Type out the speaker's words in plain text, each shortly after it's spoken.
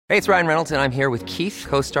Hey, it's Ryan Reynolds, and I'm here with Keith,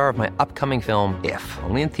 co-star of my upcoming film, If,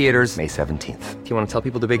 only in theaters May 17th. Do you want to tell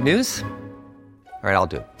people the big news? All right, I'll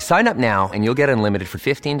do it. Sign up now and you'll get unlimited for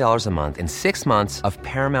 $15 a month and 6 months of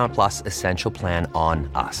Paramount Plus Essential Plan on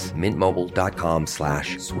us.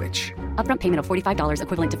 MintMobile.com/switch. Upfront payment of $45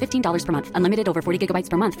 equivalent to $15 per month. Unlimited over 40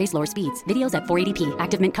 gigabytes per month. Face lower speeds. Videos at 480p.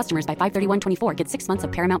 Active Mint customers by 531.24 get 6 months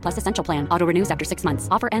of Paramount Plus Essential Plan. Auto renews after 6 months.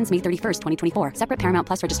 Offer ends May 31st, 2024. Separate Paramount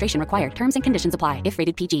Plus registration required. Terms and conditions apply if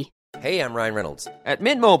rated PG. Hey, I'm Ryan Reynolds. At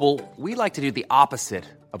Mint Mobile, we like to do the opposite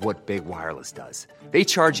of what Big Wireless does. They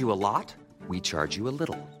charge you a lot. We charge you a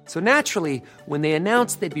little. So naturally, when they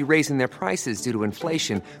announced they'd be raising their prices due to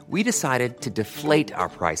inflation, we decided to deflate our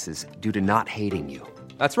prices due to not hating you.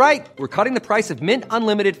 That's right. We're cutting the price of Mint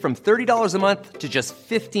Unlimited from $30 a month to just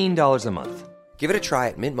 $15 a month. Give it a try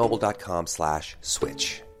at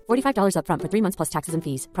mintmobile.com/switch. $45 upfront for 3 months plus taxes and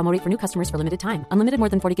fees. Promo rate for new customers for limited time. Unlimited more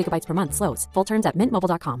than 40 gigabytes per month. Slows full terms at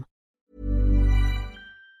mintmobile.com.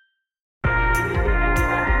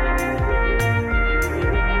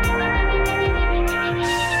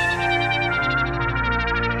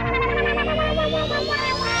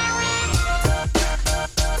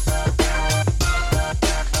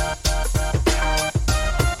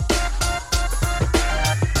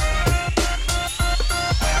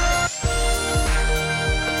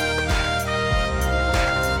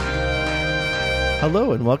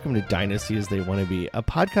 Hello and welcome to Dynasty as They Want to Be, a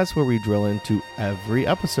podcast where we drill into every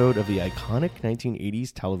episode of the iconic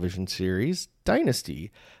 1980s television series,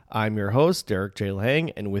 Dynasty. I'm your host, Derek J.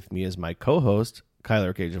 Lang, and with me is my co-host,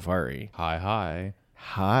 Kyler K. Jafari. Hi.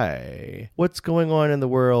 Hi. What's going on in the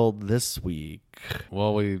world this week?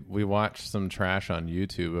 Well, we watched some trash on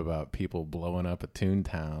YouTube about people blowing up a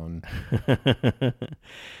Toontown.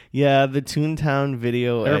 Yeah, the Toontown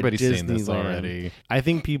video. Everybody's at seen this Disneyland. already. I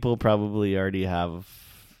think people probably already have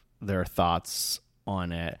their thoughts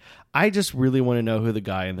on it. I just really want to know who the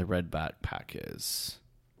guy in the red backpack is.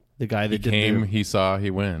 The guy that He saw,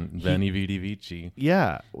 he went. Veni Vidi Vici.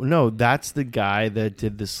 Yeah. No, that's the guy that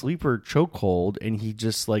did the sleeper chokehold and he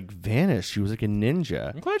just like vanished. He was like a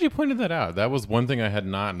ninja. I'm glad you pointed that out. That was one thing I had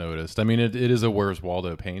not noticed. I mean, it is a Where's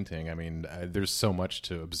Waldo painting. I mean, there's so much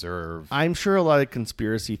to observe. I'm sure a lot of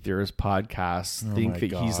conspiracy theorist podcasts think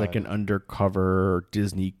that he's like an undercover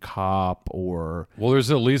Disney cop or... Well,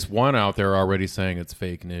 there's at least one out there already saying it's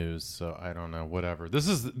fake news. So I don't know, whatever. This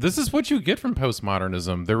is what you get from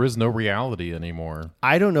postmodernism. There is no reality anymore.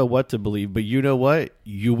 I don't know what to believe, but you know what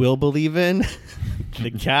you will believe in?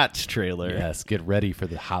 The Cats trailer. Yes, get ready for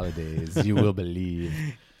the holidays. You will believe.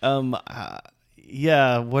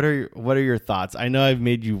 Yeah, what are your thoughts? I know I've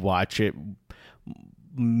made you watch it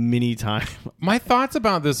many times. My thoughts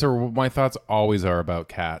about this my thoughts always are about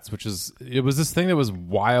Cats, which is, it was this thing that was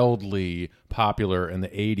wildly popular in the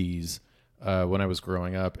 80s when I was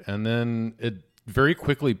growing up. And then very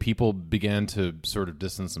quickly people began to sort of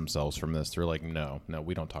distance themselves from this. They're like, no,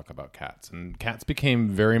 we don't talk about Cats. And Cats became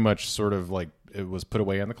very much sort of like, it was put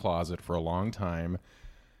away in the closet for a long time.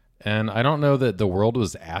 And I don't know that the world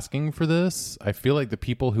was asking for this. I feel like the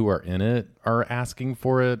people who are in it are asking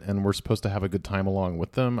for it, and we're supposed to have a good time along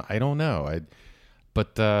with them. I don't know.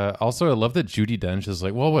 But also, I love that Judi Dench is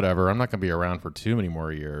like, well, whatever. I'm not going to be around for too many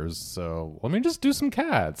more years, so let me just do some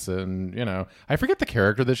Cats. And, you know, I forget the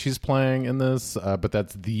character that she's playing in this, but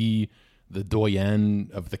that's the doyenne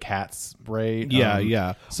of the Cats, right?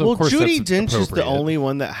 Yeah. So well, of course Judi that's Dench is the appropriate. only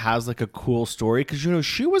one that has like a cool story because, you know,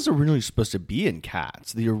 she was originally supposed to be in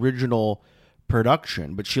Cats, the original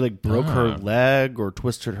production, but she like broke her leg or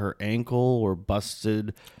twisted her ankle or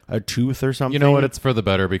busted a tooth or something. You know what? It's for the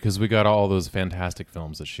better because we got all those fantastic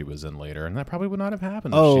films that she was in later, and that probably would not have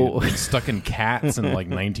happened if she had been stuck in Cats in like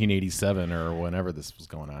 1987 or whenever this was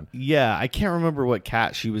going on. Yeah, I can't remember what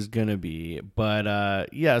cat she was gonna be, but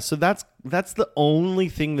yeah. So that's the only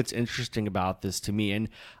thing that's interesting about this to me, and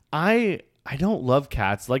I don't love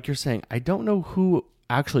Cats, like you're saying. I don't know who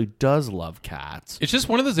actually does love Cats. It's just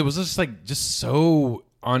one of those. It was just so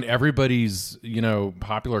on everybody's, you know,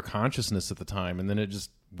 popular consciousness at the time, and then it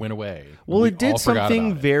just went away. Well, it did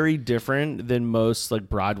something it. very different than most like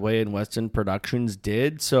Broadway and West End productions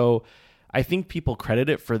did. So I think people credit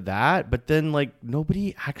it for that, but then like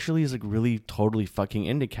nobody actually is like really totally fucking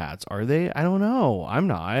into Cats, are they? I don't know. I'm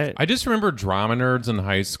not. I just remember drama nerds in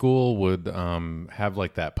high school would have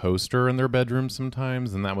like that poster in their bedroom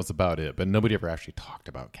sometimes, and that was about it. But nobody ever actually talked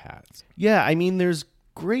about Cats. Yeah, I mean, there's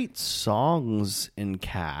great songs in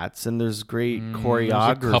Cats, and there's great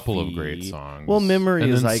choreography. There's a couple of great songs. Well, Memory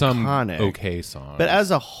and is then iconic. Some okay songs. But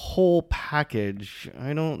as a whole package,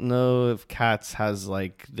 I don't know if Cats has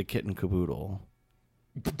like the kit and caboodle.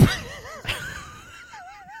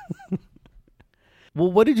 Well,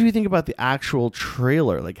 what did you think about the actual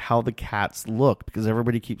trailer? Like how the cats look? Because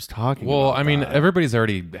everybody keeps talking about I mean, that. everybody's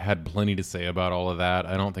already had plenty to say about all of that.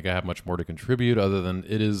 I don't think I have much more to contribute other than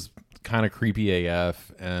it is kind of creepy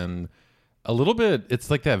AF and a little bit, it's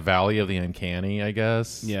like that Valley of the Uncanny, I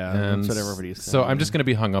guess. Yeah, and that's what everybody's saying. So I'm just going to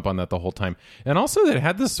be hung up on that the whole time. And also, it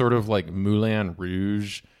had this sort of like Moulin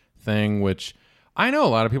Rouge thing, which I know a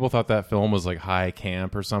lot of people thought that film was like high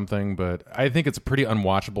camp or something, but I think it's a pretty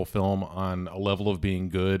unwatchable film on a level of being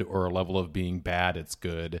good or a level of being bad. It's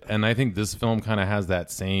good. And I think this film kind of has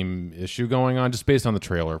that same issue going on just based on the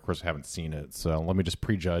trailer. Of course, I haven't seen it, so let me just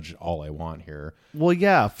prejudge all I want here. Well,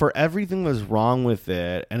 yeah, for everything was wrong with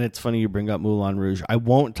it, and it's funny you bring up Moulin Rouge. I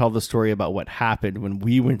won't tell the story about what happened when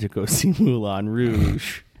we went to go see Moulin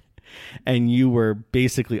Rouge. And you were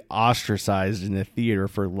basically ostracized in the theater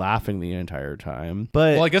for laughing the entire time.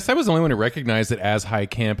 But well, I guess I was the only one who recognized it as high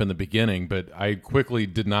camp in the beginning, but I quickly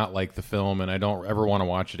did not like the film, and I don't ever want to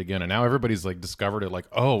watch it again. And now everybody's like discovered it, like,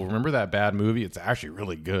 oh, remember that bad movie? It's actually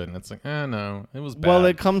really good. And it's like, no, it was bad. Well,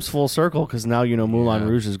 it comes full circle because now you know Moulin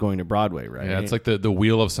Rouge is going to Broadway, right? Yeah, it's like the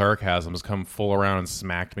wheel of sarcasm has come full around and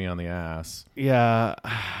smacked me on the ass. Yeah,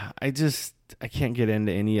 I can't get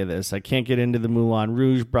into any of this. I can't get into the Moulin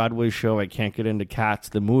Rouge Broadway show. I can't get into Cats,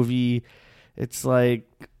 the movie. It's like,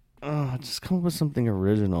 just come up with something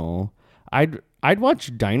original. I'd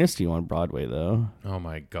watch Dynasty on Broadway, though. Oh,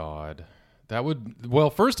 my God. That would, well,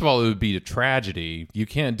 first of all, it would be a tragedy. You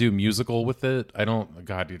can't do musical with it.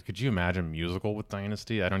 God, dude, could you imagine musical with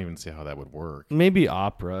Dynasty? I don't even see how that would work. Maybe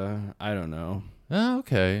opera. I don't know. Oh,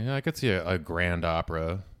 okay. I could see a grand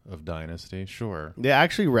opera of Dynasty, sure. They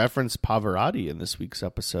actually referenced Pavarotti in this week's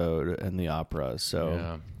episode in the opera, so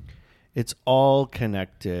yeah. It's all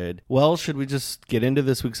connected. Well, should we just get into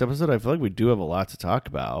this week's episode? I feel like we do have a lot to talk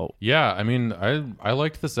about. Yeah, I mean, I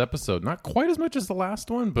liked this episode. Not quite as much as the last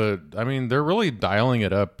one, but I mean, they're really dialing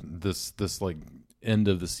it up this like end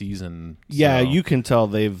of the season. Yeah, so. you can tell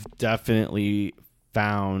they've definitely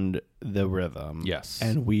found the rhythm. Yes.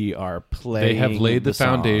 And we are playing. They have laid the song.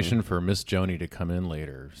 foundation for Miss Joni to come in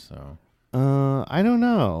later, so. I don't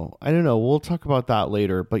know. We'll talk about that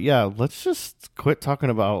later. But yeah, let's just quit talking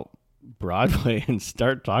about Broadway and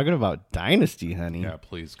start talking about Dynasty, honey. Yeah,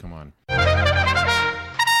 please, come on.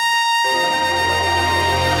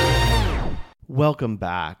 Welcome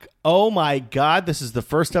back. Oh my God, this is the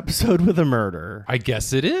first episode with a murder. I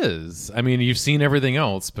guess it is. I mean, you've seen everything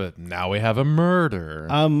else, but now we have a murder.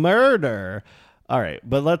 A murder. All right,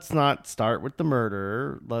 but let's not start with the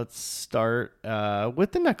murder. Let's start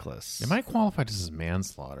with the necklace. It might qualify just as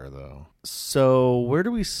manslaughter, though. So where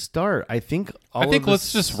do we start? I think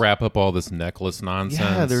let's just wrap up all this necklace nonsense.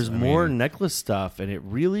 Yeah, there's more necklace stuff, and it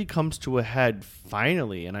really comes to a head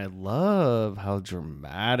finally, and I love how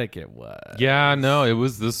dramatic it was. Yeah, no,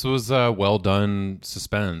 this was well done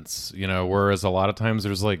suspense, whereas a lot of times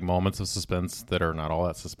there's like moments of suspense that are not all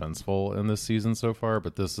that suspenseful in this season so far,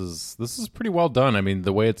 but this is pretty well done. I mean,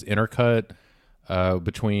 the way it's intercut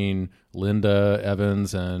between Linda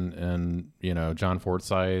Evans and John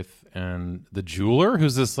Forsythe and the jeweler,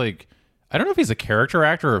 who's this like, I don't know if he's a character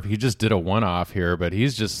actor or if he just did a one-off here, but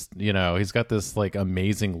he's just, he's got this like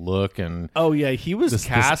amazing look and oh yeah, he was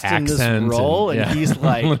cast in this role and he's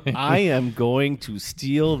like, I am going to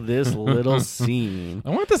steal this little scene.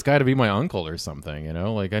 I want this guy to be my uncle or something,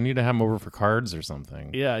 like I need to have him over for cards or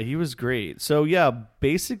something. Yeah, he was great. So yeah,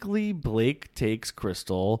 basically Blake takes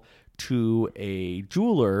Crystal to a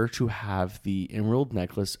jeweler to have the emerald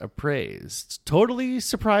necklace appraised. Totally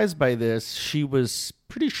surprised by this. She was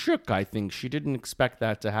pretty shook, I think. She didn't expect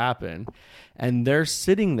that to happen. And they're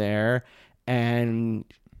sitting there, and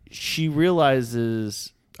she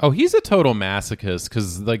realizes... Oh, he's a total masochist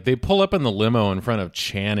because like they pull up in the limo in front of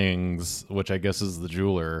Channing's, which I guess is the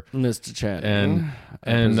jeweler, Mr. Channing,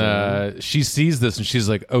 and she sees this and she's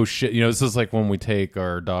like, "Oh shit!" This is like when we take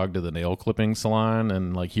our dog to the nail clipping salon,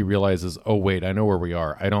 and like he realizes, "Oh wait, I know where we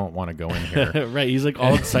are. I don't want to go in here." Right? He's like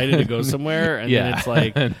all excited to go somewhere, and then it's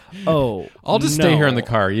like, "Oh, I'll just stay here in the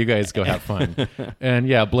car. You guys go have fun." And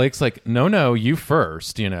yeah, Blake's like, "No, you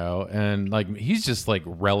first," and like he's just like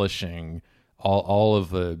relishing all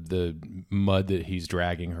of the mud that he's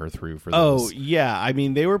dragging her through for this. Oh, yeah. I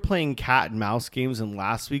mean, they were playing cat and mouse games in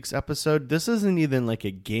last week's episode. This isn't even like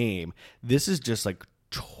a game. This is just like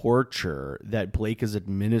torture that Blake is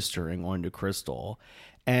administering onto Crystal.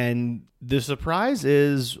 And the surprise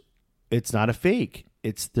is it's not a fake.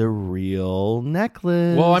 It's the real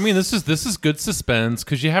necklace. Well, I mean, this is good suspense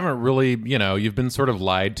because you haven't really, you've been sort of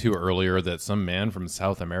lied to earlier that some man from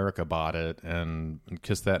South America bought it and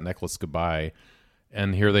kissed that necklace goodbye.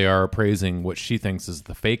 And here they are appraising what she thinks is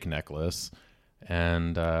the fake necklace.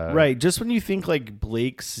 And right, just when you think like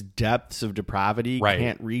Blake's depths of depravity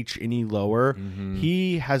can't reach any lower,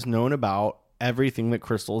 he has known about everything that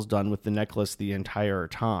Crystal's done with the necklace the entire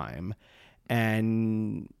time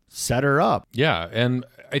and set her up. Yeah, and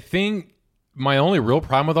I think my only real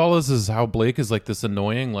problem with all this is how Blake is like this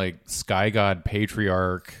annoying, like sky god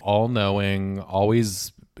patriarch, all-knowing,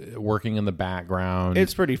 always working in the background.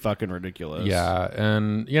 It's pretty fucking ridiculous. Yeah,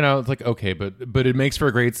 and it's like, okay, but it makes for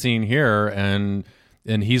a great scene here, and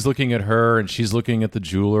he's looking at her and she's looking at the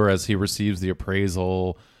jeweler as he receives the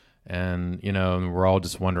appraisal, and and we're all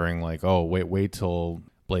just wondering like, oh, wait till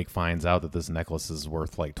Blake finds out that this necklace is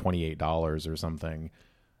worth like $28 or something.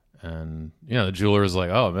 And the jeweler is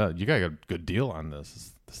like, "Oh man, you got a good deal on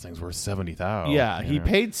this. This thing's worth $70,000." Yeah, he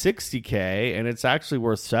paid $60K, and it's actually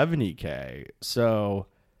worth $70K. So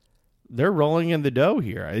they're rolling in the dough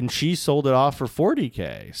here, and she sold it off for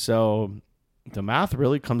 $40K. So the math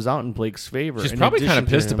really comes out in Blake's favor. She's probably kind of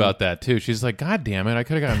pissed about that too. She's like, "God damn it, I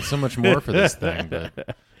could have gotten so much more for this thing."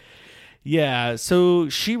 But yeah, so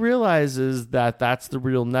she realizes that that's the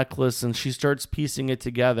real necklace, and she starts piecing it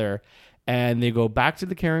together. And they go back to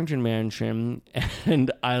the Carrington mansion,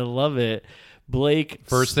 and I love it. Blake,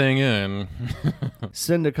 first thing in,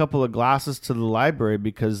 send a couple of glasses to the library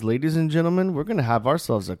because, ladies and gentlemen, we're going to have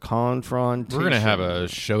ourselves a confrontation. We're going to have a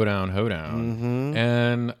showdown, hoedown.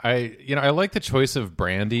 And I like the choice of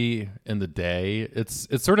brandy in the day. It's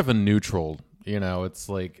sort of a neutral. It's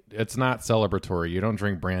like, it's not celebratory. You don't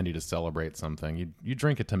drink brandy to celebrate something. You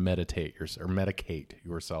drink it to medicate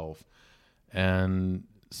yourself. And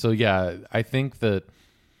so yeah, I think that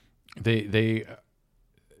they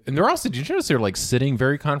and they're also, did you notice they're like sitting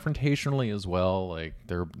very confrontationally as well? Like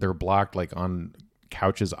they're blocked like on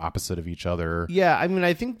couches opposite of each other. Yeah, I mean,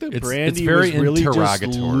 I think the brandy it's very was really just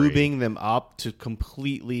interrogatory. lubing them up to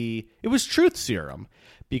completely. It was truth serum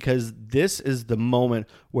because this is the moment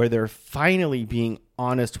where they're finally being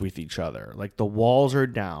honest with each other. Like the walls are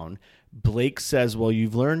down. Blake says, "Well,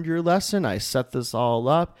 you've learned your lesson. I set this all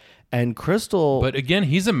up." And Crystal, but again,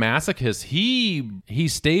 he's a masochist. He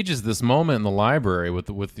stages this moment in the library with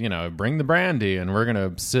bring the brandy, and we're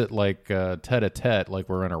gonna sit like tete-a-tete, like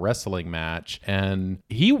we're in a wrestling match, and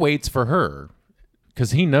he waits for her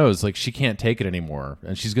because he knows like she can't take it anymore,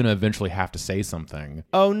 and she's gonna eventually have to say something.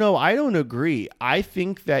 Oh no, I don't agree. I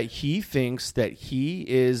think that he thinks that he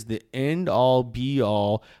is the end all be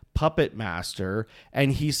all puppet master,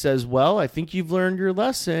 and he says, "Well, I think you've learned your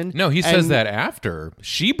lesson." No, he says that after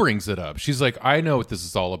she brings it up. She's like, "I know what this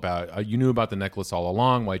is all about. You knew about the necklace all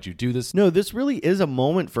along. Why'd you do this?" No, this really is a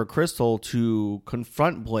moment for Crystal to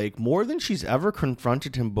confront Blake more than she's ever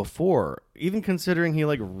confronted him before. Even considering he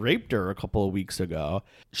like raped her a couple of weeks ago,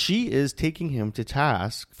 she is taking him to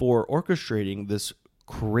task for orchestrating this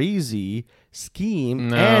crazy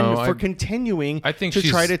scheme and for continuing to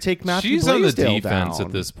try to take Matthew Blaisdell on the defense down.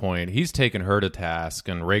 At this point. He's taken her to task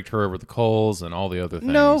and raked her over the coals and all the other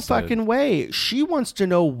things. No fucking way. She wants to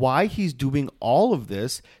know why he's doing all of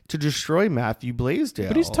this to destroy Matthew Blaisdell.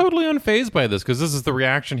 But he's totally unfazed by this because this is the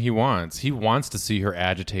reaction he wants. He wants to see her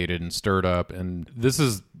agitated and stirred up, and this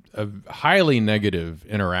is a highly negative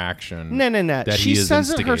interaction. No. She says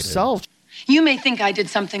it herself. You may think I did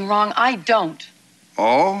something wrong. I don't.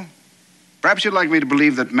 Oh? Perhaps you'd like me to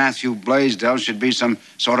believe that Matthew Blaisdell should be some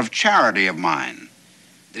sort of charity of mine.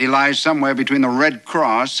 That he lies somewhere between the Red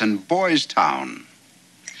Cross and Boys Town.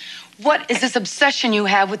 What is this obsession you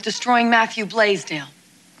have with destroying Matthew Blaisdell?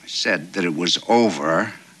 I said that it was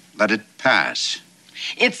over. Let it pass.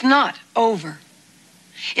 It's not over.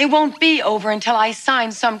 It won't be over until I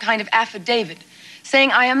sign some kind of affidavit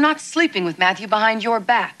saying I am not sleeping with Matthew behind your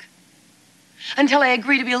back. Until I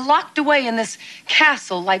agree to be locked away in this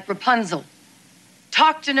castle like Rapunzel.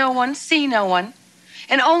 Talk to no one, see no one,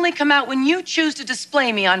 and only come out when you choose to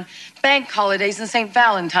display me on bank holidays and St.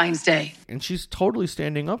 Valentine's Day. And she's totally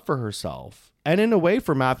standing up for herself. And in a way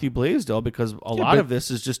for Matthew Blaisdell, because a lot of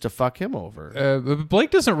this is just to fuck him over.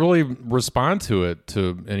 Blake doesn't really respond to it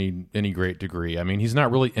to any great degree. I mean, he's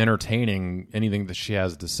not really entertaining anything that she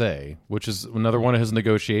has to say, which is another one of his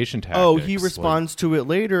negotiation tactics. Oh, he responds to it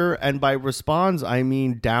later, and by responds, I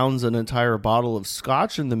mean downs an entire bottle of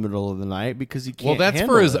scotch in the middle of the night because he can't. Well, that's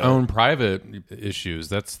for his own private issues.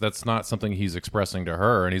 That's not something he's expressing to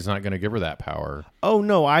her, and he's not going to give her that power. Oh,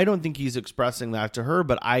 no, I don't think he's expressing that to her,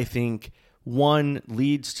 but I think one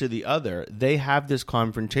leads to the other. They have this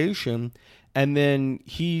confrontation, and then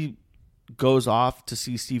he goes off to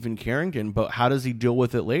see Stephen Carrington, but how does he deal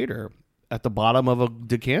with it later? at the bottom of a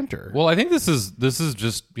decanter. Well, I think this is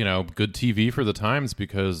just, you know, good TV for the times,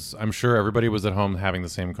 because I'm sure everybody was at home having the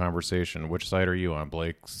same conversation. Which side are you on,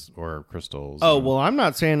 Blake's or Crystal's? Oh, well, I'm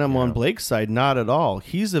not saying I'm on Blake's side, not at all.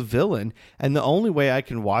 He's a villain, and the only way I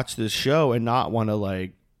can watch this show and not want to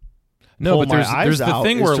like no, pull but my there's eyes the out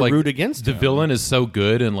thing is where to like root against the him. villain is so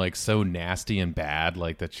good and like so nasty and bad,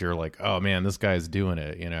 like that you're like, oh man, this guy's doing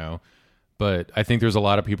it, you know. But I think there's a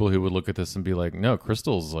lot of people who would look at this and be like, no,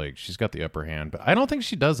 Crystal's like, she's got the upper hand. But I don't think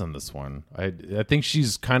she does in this one. I think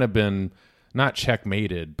she's kind of been not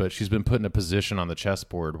checkmated, but she's been put in a position on the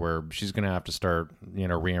chessboard where she's going to have to start, you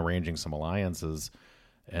know, rearranging some alliances.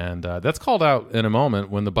 And that's called out in a moment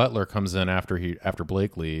when the butler comes in after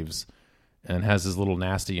Blake leaves and has his little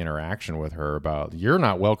nasty interaction with her about, you're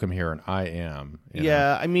not welcome here and I am. You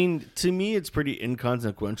know? I mean, to me, it's pretty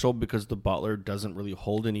inconsequential because the butler doesn't really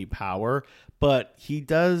hold any power, but he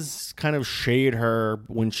does kind of shade her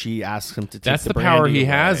when she asks him to take That's the brandy power he away.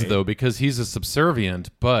 has, though, because he's a subservient,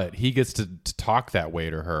 but he gets to talk that way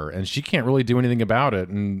to her, and she can't really do anything about it,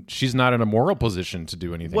 and she's not in a moral position to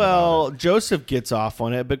do anything about it. Joseph gets off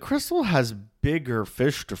on it, but Crystal has bigger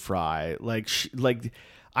fish to fry.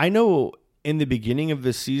 I know in the beginning of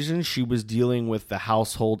the season, she was dealing with the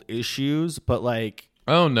household issues, but like,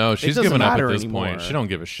 oh no, she's doesn't given up at matter this anymore. point. She don't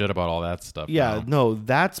give a shit about all that stuff. yeah, now. no,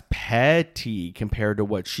 that's petty compared to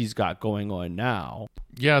what she's got going on now.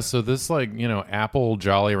 Yeah, so this, like, you know, Apple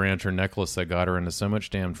Jolly Rancher necklace that got her into so much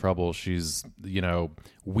damn trouble, she's, you know,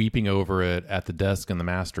 weeping over it at the desk in the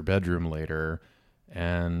master bedroom later,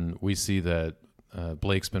 and we see that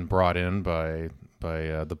Blake's been brought in by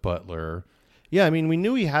the butler. Yeah, I mean, we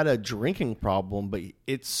knew he had a drinking problem, but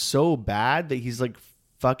it's so bad that he's like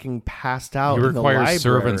fucking passed out. He in the library. requires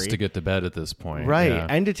servants to get to bed at this point. Right, yeah.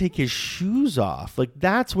 and to take his shoes off. Like,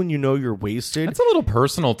 that's when you know you're wasted. That's a little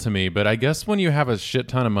personal to me, but I guess when you have a shit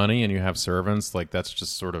ton of money and you have servants, like, that's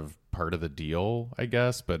just sort of part of the deal, I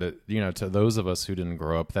guess. But, it, you know, to those of us who didn't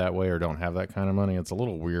grow up that way or don't have that kind of money, it's a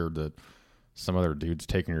little weird that some other dude's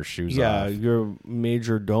taking your shoes off. Yeah, your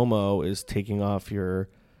major domo is taking off your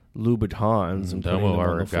Louboutins and putting them Domo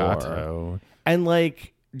on the floor. arigato. And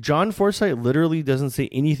like, John Forsythe literally doesn't say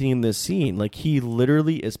anything in this scene. Like, he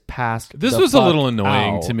literally is past. This the was a fuck little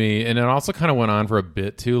annoying out. to me, and it also kind of went on for a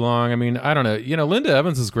bit too long. I mean, I don't know. You know, Linda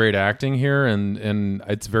Evans is great acting here, and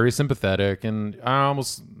it's very sympathetic, and I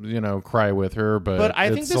almost, you know, cry with her. But I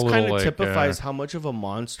think it's this a kind little of like, typifies how much of a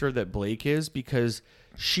monster that Blake is, because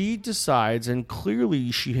she decides, and clearly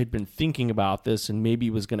she had been thinking about this and maybe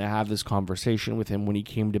was going to have this conversation with him when he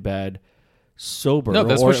came to bed sober. No,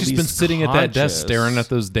 that's or why at she's been least sitting at that desk conscious. staring at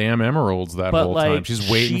those damn emeralds that But whole like, time.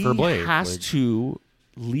 She's waiting for Blake. She has Like, to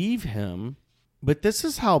leave him. But this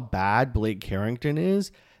is how bad Blake Carrington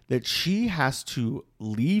is, that she has to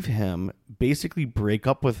leave him, basically break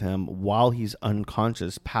up with him while he's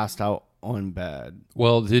unconscious, passed out on bed.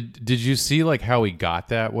 well, did you see like how he got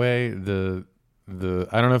that way? The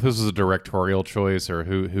I don't know if this was a directorial choice or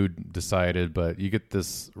who decided, but you get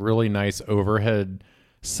this really nice overhead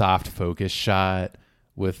soft focus shot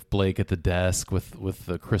with Blake at the desk with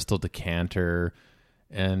the crystal decanter,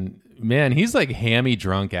 and man, he's like hammy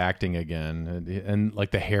drunk acting again, and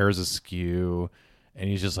like the hair's askew, and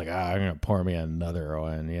he's just like, I'm gonna pour me another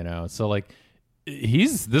one, you know. So like,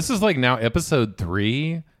 this is like now episode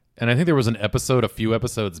 3, and I think there was an episode a few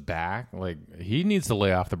episodes back. Like, he needs to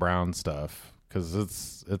lay off the brown stuff, because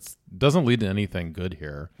it's doesn't lead to anything good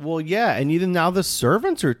here. Well, yeah, and even now the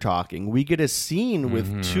servants are talking. We get a scene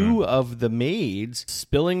with 2 of the maids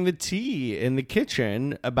spilling the tea in the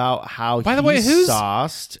kitchen about how By the way, he's who's-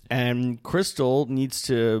 sauced, and Crystal needs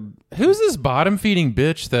to... Who's this bottom feeding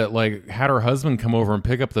bitch that like had her husband come over and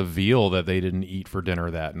pick up the veal that they didn't eat for dinner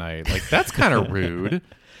that night? Like, that's kind of rude.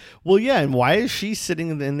 Well, yeah, and why is she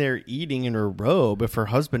sitting in there eating in her robe if her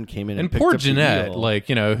husband came in and And picked poor up the Jeanette, veal? like,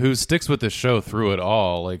 you know, who sticks with the show through it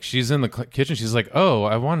all. Like, she's in the kitchen. She's like, oh,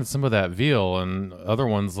 I wanted some of that veal. And other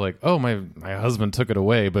one's like, oh, my husband took it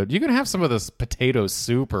away. But you can have some of this potato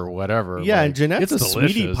soup or whatever. Yeah, like, and Jeanette's it's a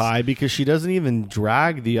sweetie delicious. pie because she doesn't even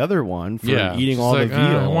drag the other one for Yeah, eating she's all like, the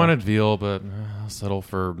veal. I wanted veal, but I'll settle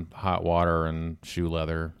for hot water and shoe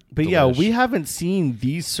leather. But yeah, Delish. we haven't seen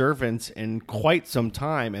these servants in quite some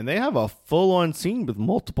time, and they have a full-on scene with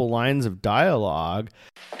multiple lines of dialogue.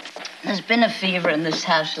 There's been a fever in this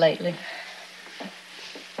house lately.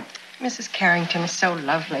 Mrs. Carrington is so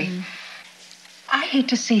lovely. I hate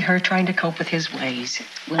to see her trying to cope with his ways.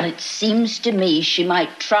 Well, it seems to me she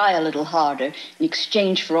might try a little harder in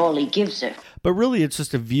exchange for all he gives her. But really, it's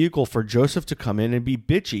just a vehicle for Joseph to come in and be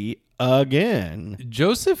bitchy again.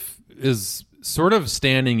 Joseph is sort of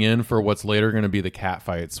standing in for what's later going to be the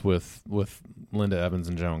catfights with Linda Evans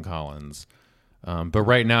and Joan Collins. But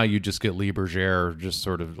right now you just get Lee Bergère just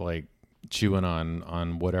sort of like chewing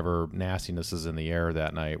on whatever nastiness is in the air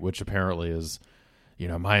that night, which apparently is,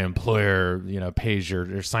 my employer, pays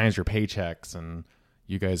or signs your paychecks, and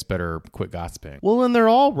you guys better quit gossiping. Well, and they're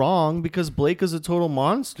all wrong because Blake is a total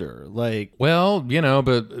monster. Like, well,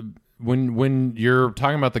 but when you're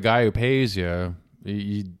talking about the guy who pays you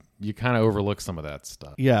kind of overlook some of that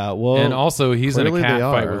stuff. Yeah, well, and also he's in a clearly cat they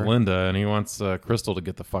fight are. with Linda, and he wants Crystal to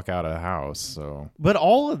get the fuck out of the house. So, but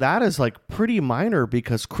all of that is like pretty minor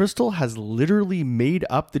because Crystal has literally made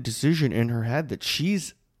up the decision in her head that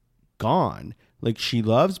she's gone. Like, she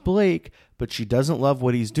loves Blake, but she doesn't love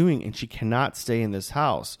what he's doing, and she cannot stay in this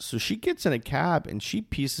house. So she gets in a cab and she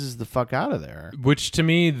pieces the fuck out of there. which to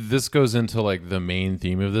me, this goes into like the main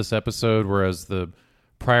theme of this episode, whereas the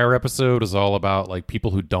prior episode is all about like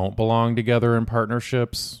people who don't belong together in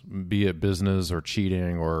partnerships, be it business or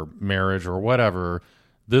cheating or marriage or whatever.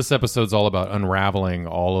 This episode's all about unraveling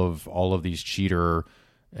all of these cheater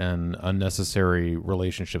and unnecessary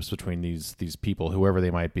relationships between these people, whoever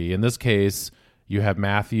they might be. In this case, you have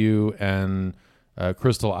Matthew and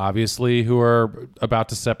Crystal, obviously, who are about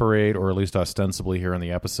to separate, or at least ostensibly here in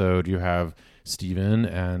the episode. You have Steven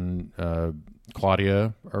and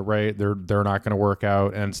Claudia, right? They're not going to work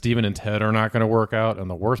out, and Steven and Ted are not going to work out in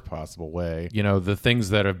the worst possible way. The things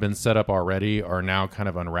that have been set up already are now kind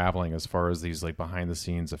of unraveling as far as these like behind the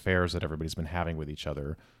scenes affairs that everybody's been having with each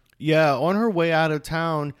other. Yeah, on her way out of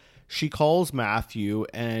town, she calls Matthew,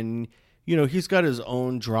 and he's got his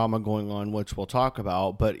own drama going on, which we'll talk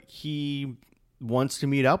about, but he wants to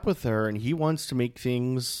meet up with her and he wants to make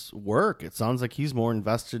things work. It sounds like he's more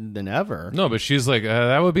invested than ever. No, but she's like,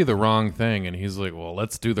 that would be the wrong thing. And he's like, well,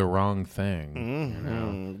 let's do the wrong thing.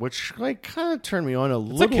 Mm-hmm. Which like kind of turned me on a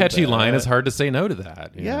little bit. It's a catchy line. It's hard to say no to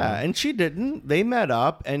that. you know? And she didn't. They met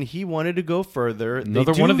up and he wanted to go further.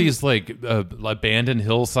 Another one of these like abandoned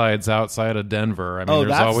hillsides outside of Denver. I mean,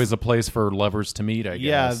 there's always a place for lovers to meet, I guess.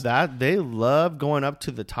 Yeah, that they love going up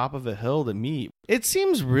to the top of a hill to meet. It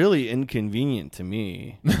seems really inconvenient to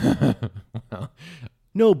me.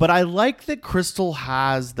 No, but I like that Crystal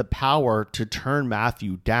has the power to turn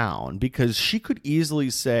Matthew down, because she could easily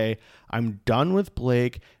say, I'm done with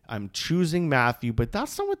Blake, I'm choosing Matthew, but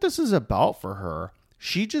that's not what this is about for her.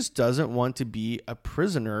 She just doesn't want to be a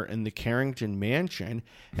prisoner in the Carrington mansion,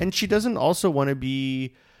 and she doesn't also want to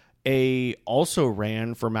be also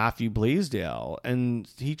ran for Matthew Blaisdell, and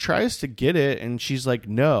he tries to get it, and she's like,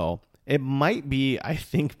 no. It might be, I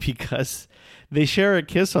think, because they share a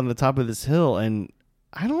kiss on the top of this hill, and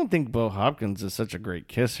I don't think Bo Hopkins is such a great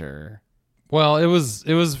kisser. Well, it was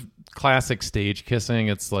classic stage kissing.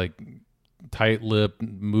 It's like tight lip,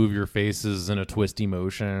 move your faces in a twisty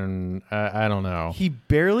motion. I don't know. He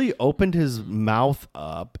barely opened his mouth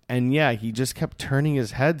up, and yeah, he just kept turning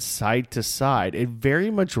his head side to side. It very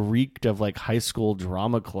much reeked of like high school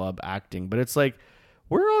drama club acting, but it's like,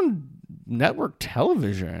 we're on network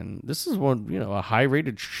television. This is a high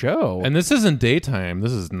rated show. And this isn't daytime.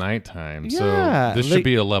 This is nighttime. Yeah, so this should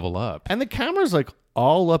be a level up. And the camera's like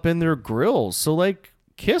all up in their grills. So like,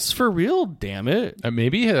 kiss for real, damn it.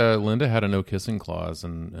 Maybe Linda had a no kissing clause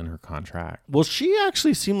in her contract. Well, she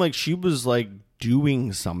actually seemed like she was like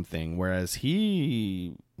doing something, whereas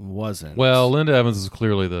he wasn't. Well, Linda Evans is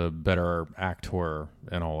clearly the better actor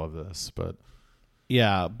in all of this, but...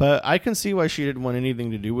 Yeah, but I can see why she didn't want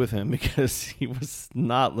anything to do with him, because he was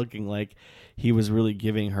not looking like he was really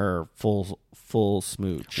giving her full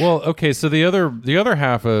smooch. Well, okay, so the other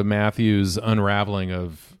half of Matthew's unraveling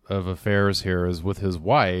of affairs here is with his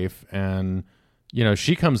wife, and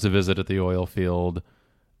she comes to visit at the oil field,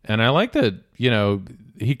 and I like that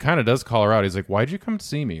he kind of does call her out. He's like, "Why'd you come to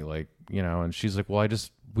see me?" Like, and she's like, "Well,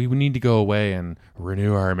 we need to go away and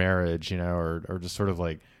renew our marriage, or just sort of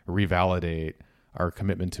like revalidate our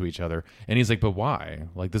commitment to each other." And he's like, but why?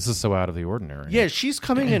 Like, this is so out of the ordinary. Yeah, she's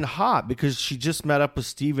coming in hot because she just met up with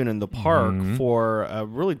Steven in the park for a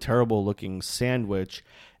really terrible looking sandwich.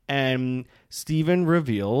 And Steven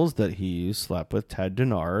reveals that he slept with Ted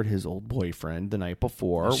Denard, his old boyfriend, the night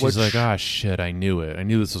before. She's like, oh, shit, I knew it. I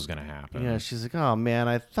knew this was going to happen. Yeah, she's like, oh, man,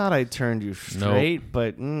 I thought I turned you straight,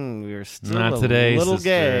 but we were still not today, little sister.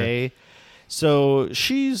 Gay. So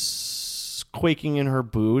she's quaking in her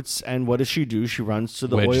boots, and what does she do? She runs to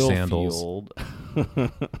the oil field.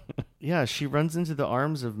 Yeah, she runs into the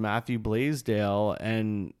arms of Matthew Blaisdell,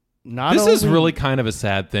 and this is really kind of a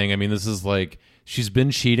sad thing. I mean, this is like, she's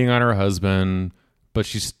been cheating on her husband, but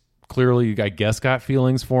she's clearly, I guess, got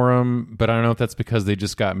feelings for him, but I don't know if that's because they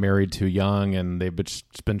just got married too young and they've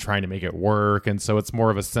just been trying to make it work, and so it's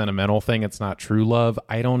more of a sentimental thing. It's not true love.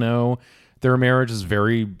 I don't know. Their marriage is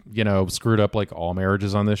very, screwed up like all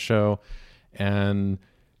marriages on this show. And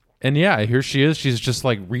yeah, here she is. She's just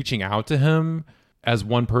like reaching out to him as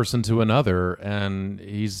one person to another. And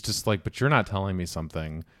he's just like, but you're not telling me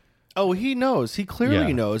something. Oh, he knows. He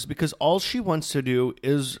clearly knows, because all she wants to do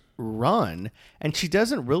is run, and she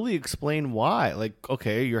doesn't really explain why. Like,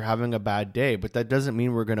 okay, you're having a bad day, but that doesn't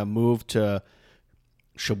mean we're going to move to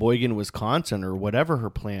Sheboygan, Wisconsin, or whatever her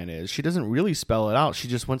plan is. She doesn't really spell it out. She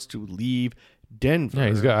just wants to leave Denver.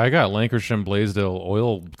 Yeah, I got Lancashire and Blaisdell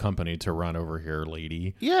Oil Company to run over here,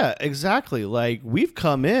 lady. Yeah, exactly. Like, we've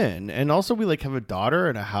come in, and also we like have a daughter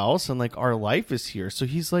and a house, and like our life is here. So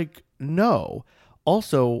he's like, no.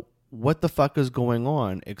 Also, what the fuck is going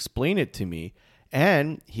on? Explain it to me.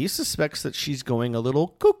 And he suspects that she's going a little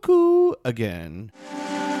cuckoo again.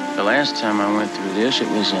 The last time I went through this, it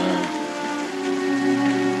was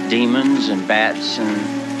demons and bats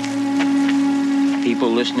and people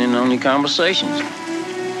listening to only conversations.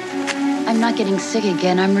 I'm not getting sick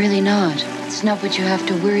again. I'm really not. It's not what you have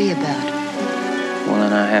to worry about. Well,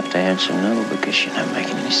 then I have to answer no, because you're not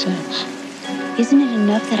making any sense. Isn't it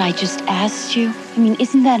enough that I just asked you? I mean,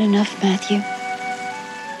 isn't that enough, Matthew?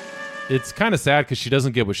 It's kind of sad because she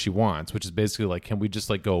doesn't get what she wants, which is basically like, can we just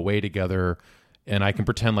like go away together and I can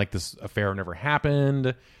pretend like this affair never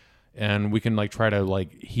happened, and we can like try to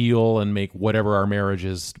like heal and make whatever our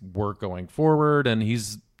marriages work going forward. And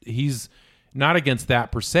he's not against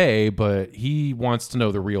that per se, but he wants to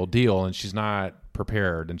know the real deal, and she's not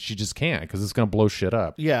prepared, and she just can't, because it's going to blow shit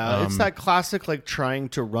up. Yeah, it's that classic like trying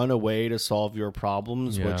to run away to solve your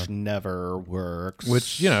problems, which never works.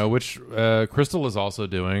 Which Crystal is also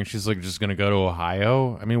doing. She's like just going to go to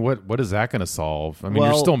Ohio. I mean, what is that going to solve? I mean,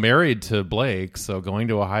 you're still married to Blake, so going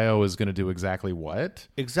to Ohio is going to do exactly what?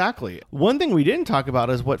 Exactly. One thing we didn't talk about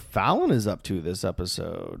is what Fallon is up to this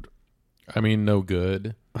episode. I mean, no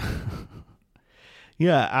good.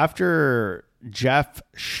 Yeah, after Jeff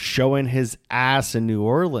showing his ass in New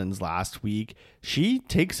Orleans last week, she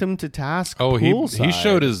takes him to task. Oh, poolside. he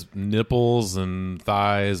showed his nipples and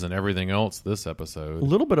thighs and everything else this episode. A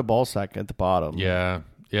little bit of ball sack at the bottom. Yeah,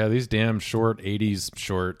 these damn short 80s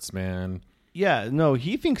shorts, man. Yeah, no,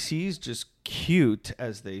 he thinks he's just cute,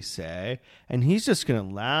 as they say, and he's just going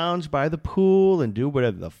to lounge by the pool and do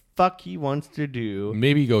whatever the fuck he wants to do.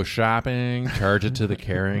 Maybe go shopping, charge it to the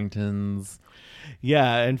Carringtons.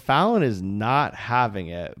 Yeah, and Fallon is not having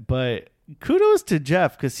it, but kudos to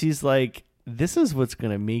Jeff, because he's like, this is what's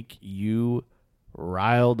going to make you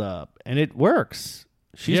riled up, and it works.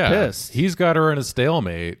 She's pissed. He's got her in a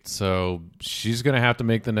stalemate, so she's going to have to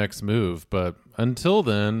make the next move, but until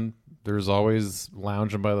then, there's always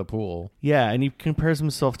lounging by the pool. Yeah, and he compares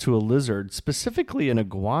himself to a lizard, specifically an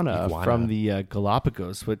iguana. From the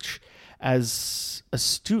Galapagos, which, as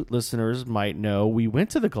astute listeners might know, we went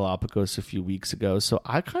to the Galapagos a few weeks ago, so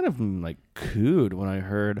I kind of like cooed when I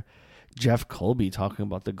heard Jeff Colby talking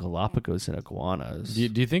about the Galapagos and iguanas. Do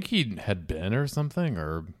you think he had been or something,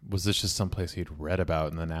 or was this just someplace he'd read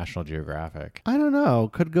about in the National Geographic? I don't know.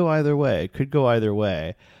 Could go either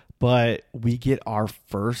way. But we get our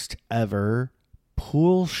first ever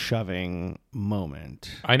pool shoving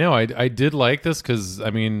moment. I know. I did like this because,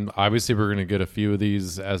 I mean, obviously we're going to get a few of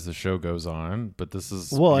these as the show goes on, but this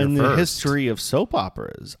is in the history of soap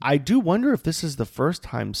operas. I do wonder if this is the first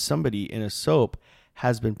time somebody in a soap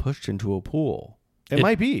has been pushed into a pool. It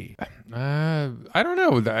might be. I don't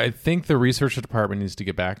know. I think the research department needs to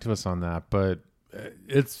get back to us on that, but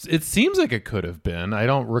it seems like it could have been. I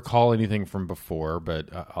don't recall anything from before, but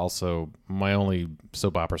also my only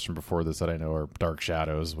soap operas from before this that I know are Dark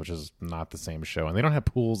Shadows, which is not the same show, and they don't have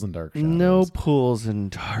pools in Dark Shadows. No pools in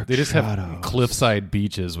Dark Shadows. They just have cliffside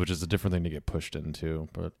beaches, which is a different thing to get pushed into.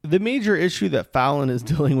 But the major issue that Fallon is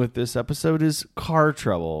dealing with this episode is car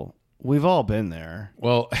trouble. We've all been there.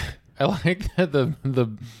 Well, I like that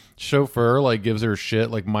the chauffeur like gives her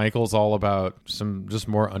shit. Like Michael's all about some just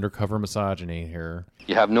more undercover misogyny here.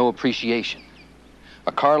 You have no appreciation.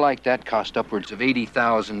 A car like that cost upwards of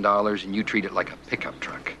 $80,000, and you treat it like a pickup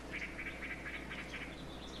truck.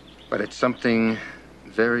 But it's something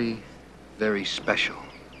very, very special,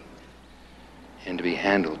 and to be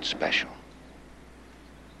handled special,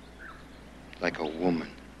 like a woman.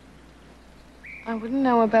 I wouldn't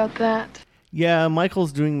know about that. Yeah,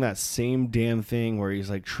 Michael's doing that same damn thing where he's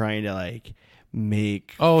like trying to like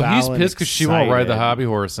make Fallon he's pissed because she won't ride the excited. hobby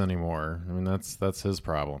horse anymore. I mean, that's his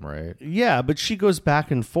problem, right? Yeah, but she goes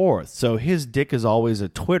back and forth. So his dick is always a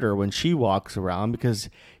Twitter when she walks around because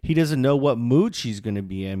he doesn't know what mood she's going to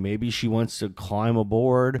be in. Maybe she wants to climb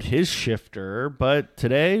aboard his shifter, but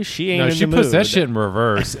today she ain't in she the puts mood. that shit in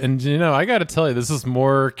reverse. And, I got to tell you, this is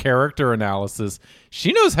more character analysis.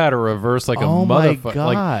 She knows how to reverse like a motherfucker. My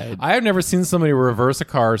God. Like, I have never seen somebody reverse a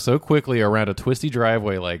car so quickly around a twisty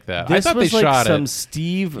driveway like that. This I thought was they like shot some it.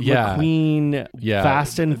 Steve Yeah. McQueen Yeah.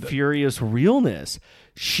 Fast and Furious realness.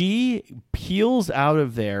 She peels out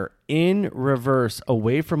of there in reverse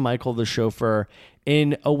away from Michael the chauffeur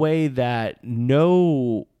in a way that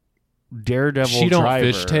no daredevil She don't driver...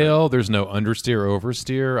 fishtail. There's no understeer,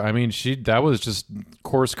 oversteer. I mean, that was just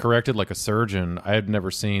course corrected like a surgeon. I had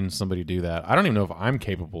never seen somebody do that. I don't even know if I'm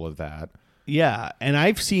capable of that. Yeah, and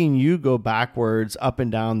I've seen you go backwards up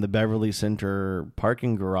and down the Beverly Center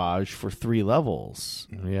parking garage for 3 levels.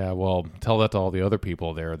 Yeah, well, tell that to all the other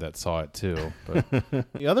people there that saw it too. But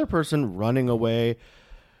The other person running away,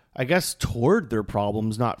 I guess, toward their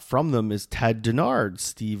problems, not from them, is Ted Denard,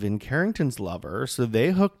 Stephen Carrington's lover. So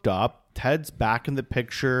they hooked up. Ted's back in the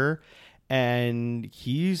picture, and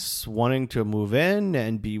he's wanting to move in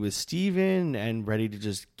and be with Stephen and ready to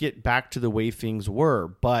just get back to the way things were.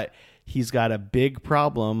 But he's got a big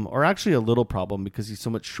problem, or actually a little problem, because he's so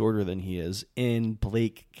much shorter than he is, in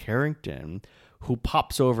Blake Carrington, who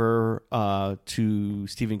pops over to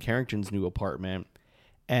Stephen Carrington's new apartment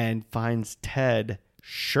and finds Ted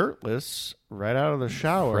shirtless right out of the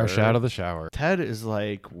shower. fresh out of the shower. Ted is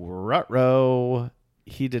like, ruh-roh.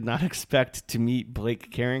 He did not expect to meet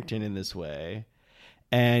Blake Carrington in this way.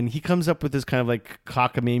 And he comes up with this kind of like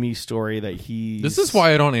cockamamie story that he's... This is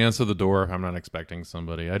why I don't answer the door if I'm not expecting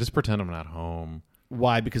somebody. I just pretend I'm not home.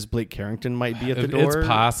 Why? Because Blake Carrington might be at the door? It's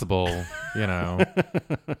possible, I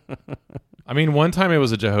mean, one time it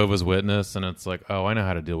was a Jehovah's Witness, and it's like, oh, I know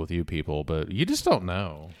how to deal with you people, but you just don't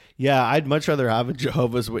know. Yeah, I'd much rather have a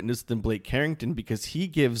Jehovah's Witness than Blake Carrington, because he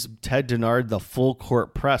gives Ted Denard the full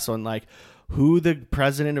court press on like who the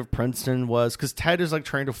president of Princeton was, because Ted is like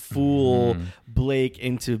trying to fool Blake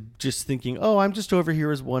into just thinking, oh, I'm just over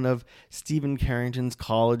here as one of Stephen Carrington's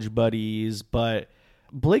college buddies. But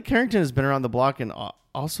Blake Carrington has been around the block and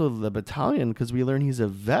also the battalion, because we learn he's a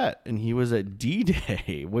vet and he was at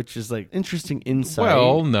D-Day, which is like interesting insight.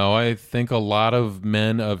 Well, no, I think a lot of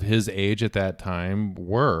men of his age at that time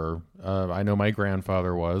were. I know my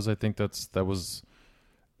grandfather was. I think that was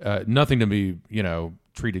nothing to be,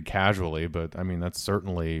 treated casually, but I mean, that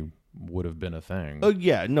certainly would have been a thing. Oh,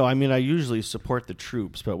 yeah. No, I mean, I usually support the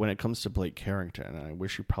troops, but when it comes to Blake Carrington, I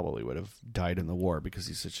wish he probably would have died in the war because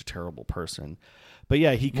he's such a terrible person. But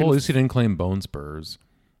yeah, Well, at least he didn't claim bone spurs.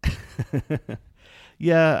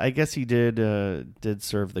 Yeah, I guess he did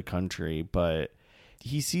serve the country, but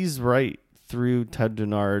he sees right through Ted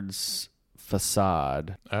Denard's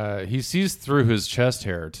facade. He sees through his chest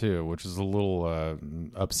hair too, which is a little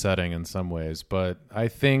upsetting in some ways. But I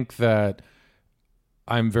think that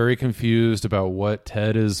I'm very confused about what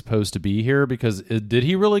Ted is supposed to be here, because did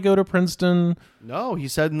he really go to Princeton? No, he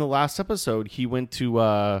said in the last episode he went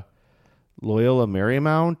to Loyola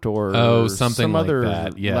Marymount or something some like other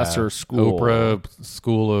that. Yeah. lesser school. Oprah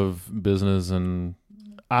School of Business and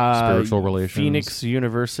Spiritual Relations. Phoenix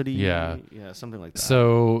University. Yeah. Yeah, something like that.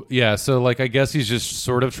 So like, I guess he's just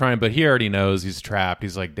sort of trying, but he already knows he's trapped.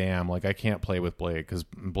 He's like, damn, like I can't play with Blake because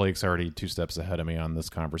Blake's already 2 steps ahead of me on this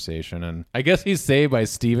conversation. And I guess he's saved by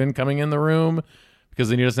Steven coming in the room, because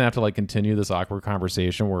then he doesn't have to like continue this awkward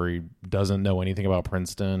conversation where he doesn't know anything about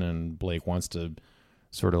Princeton and Blake wants to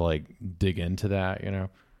sort of like dig into that,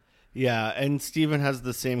 Yeah, and Steven has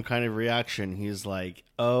the same kind of reaction. He's like,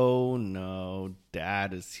 oh no,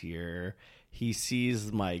 Dad is here. He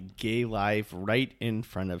sees my gay life right in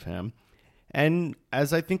front of him. And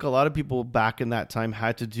as I think a lot of people back in that time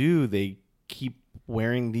had to do, they keep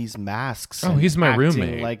wearing these masks. Oh, he's my acting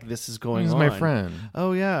roommate. like this is going He's on. my friend.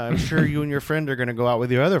 Oh yeah, I'm sure you and your friend are going to go out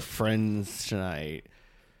with your other friends tonight.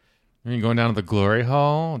 Are you going down to the glory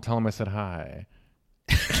hall and tell him I said hi?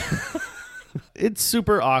 It's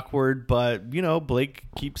super awkward, but, Blake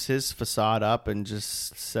keeps his facade up and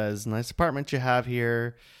just says, nice apartment you have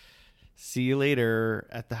here. See you later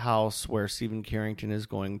at the house, where Stephen Carrington is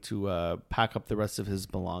going to pack up the rest of his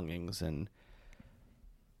belongings and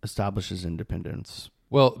establish his independence.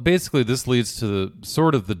 Well, basically, this leads to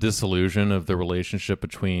the disillusion of the relationship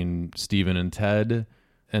between Stephen and Ted.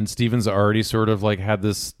 And Stephen's already sort of like had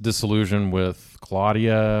this disillusion with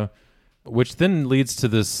Claudia, which then leads to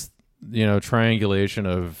this, triangulation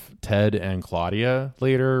of Ted and Claudia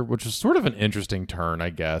later, which is sort of an interesting turn, I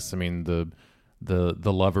guess. I mean,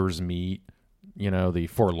 the lovers meet, the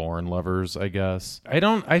forlorn lovers, I guess.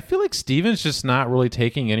 I feel like Steven's just not really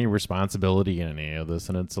taking any responsibility in any of this,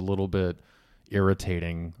 and it's a little bit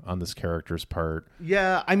irritating on this character's part.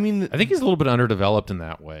 Yeah, I mean, I think he's a little bit underdeveloped in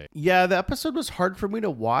that way. Yeah, the episode was hard for me to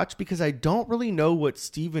watch because I don't really know what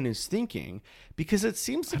Steven is thinking, because it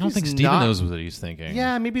seems like I don't think Steven knows what he's thinking.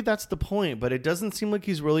 Yeah, maybe that's the point, but it doesn't seem like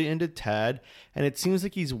he's really into Ted, and it seems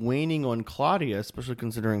like he's waning on Claudia, especially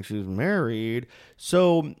considering she's married.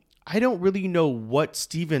 So I don't really know what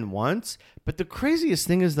Steven wants, but the craziest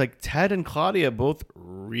thing is like Ted and Claudia both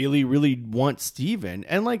really, really want Steven,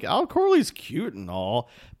 and like Al Corley's cute and all,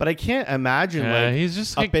 but I can't imagine like he's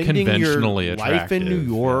just like upending conventionally your life in New attractive,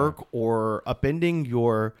 York or upending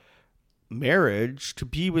your marriage to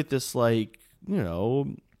be with this like, you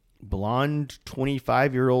know, blonde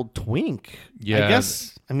 25-year-old twink. Yeah, I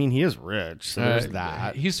guess. I mean, he is rich, so there's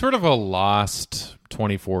that. He's sort of a lost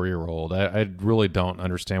 24-year-old. I really don't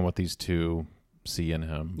understand what these two see in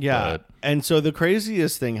him. Yeah. But And so the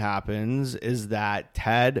craziest thing happens is that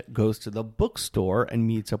Ted goes to the bookstore and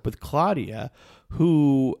meets up with Claudia,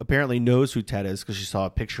 who apparently knows who Ted is because she saw a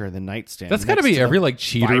picture of the nightstand. that's got to be every like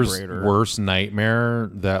cheater's vibrator. worst nightmare,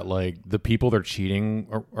 that like the people they're cheating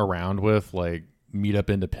around with like meet up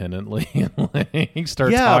independently and like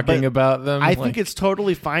start talking but about them. I think it's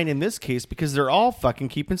totally fine in this case because they're all fucking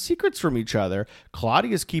keeping secrets from each other.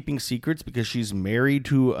 Claudia's keeping secrets because she's married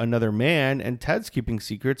to another man, and Ted's keeping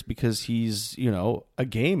secrets because he's, you know, a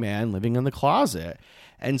gay man living in the closet.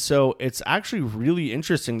 And so it's actually really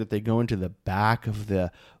interesting that they go into the back of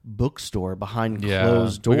the bookstore behind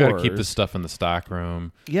closed doors. We got to keep this stuff in the stock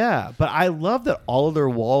room. Yeah, but I love that all of their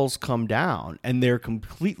walls come down and they're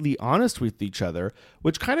completely honest with each other,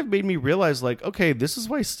 which kind of made me realize, like, okay, this is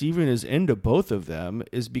why Steven is into both of them,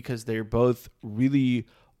 is because they're both really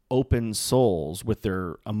open souls with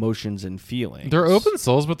their emotions and feelings. They're open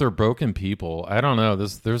souls, but they're broken people. I don't know.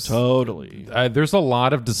 There's totally. There's a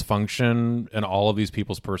lot of dysfunction in all of these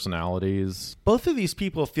people's personalities. Both of these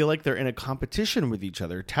people feel like they're in a competition with each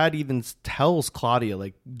other. Ted even tells Claudia,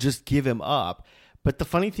 like, just give him up. But the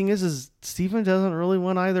funny thing is Steven doesn't really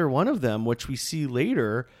want either one of them, which we see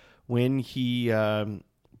later when he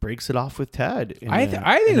breaks it off with Ted. I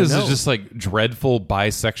think this is just like dreadful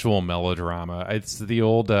bisexual melodrama. It's the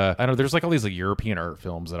old I don't know, there's like all these like European art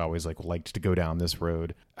films that always liked to go down this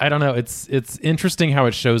road. I don't know, it's interesting how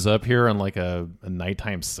it shows up here in like a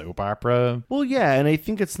nighttime soap opera. Well, yeah, and I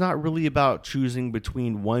think it's not really about choosing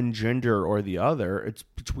between one gender or the other. It's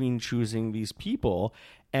between choosing these people,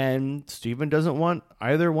 and Steven doesn't want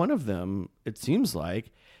either one of them, it seems like.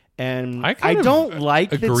 And I don't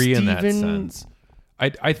like agree that in that Steven... sense.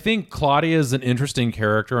 I think Claudia is an interesting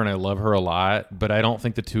character and I love her a lot, but I don't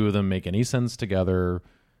think the two of them make any sense together.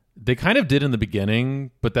 They kind of did in the beginning,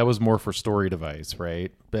 but that was more for story device,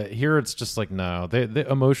 right? But here it's just like, no, they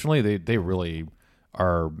emotionally, they really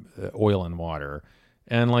are oil and water.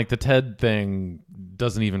 And like the Ted thing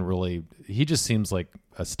doesn't even really, he just seems like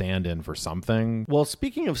a stand-in for something. Well,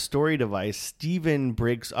 speaking of story device, Steven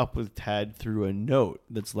breaks up with Ted through a note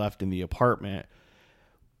that's left in the apartment,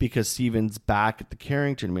 because Steven's back at the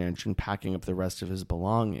Carrington mansion packing up the rest of his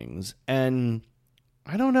belongings. And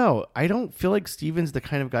I don't know. I don't feel like Steven's the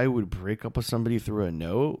kind of guy who would break up with somebody through a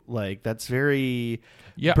note. Like, that's very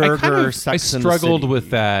burger, Sex I and the struggled City. with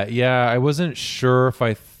that. Yeah, I wasn't sure if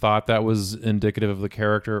I thought that was indicative of the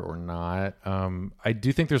character or not. I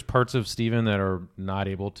do think there's parts of Steven that are not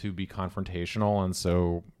able to be confrontational. And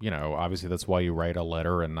so, you know, obviously that's why you write a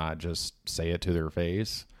letter and not just say it to their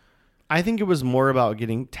face. I think it was more about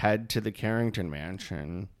getting Ted to the Carrington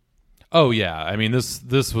mansion. Oh yeah, I mean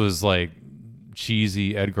this was like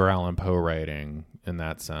cheesy Edgar Allan Poe writing in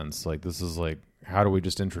that sense. Like this is like, how do we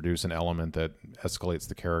just introduce an element that escalates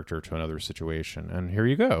the character to another situation? And here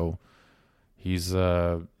you go. He's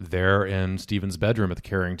there in Steven's bedroom at the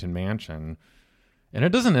Carrington mansion. And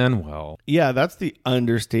it doesn't end well. Yeah, that's the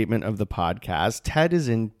understatement of the podcast. Ted is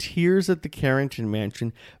in tears at the Carrington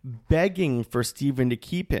mansion, begging for Steven to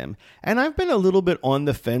keep him. And I've been a little bit on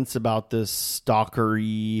the fence about this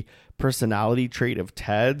stalkery personality trait of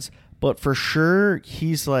Ted's, but for sure,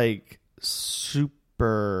 he's like super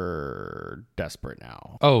desperate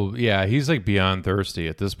now. Oh, yeah, he's like beyond thirsty.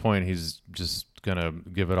 At this point, he's just going to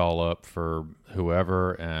give it all up for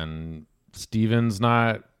whoever, and Steven's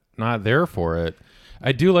not there for it.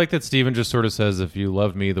 I do like that Steven just sort of says, if you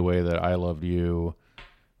love me the way that I loved you,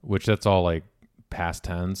 which that's all like past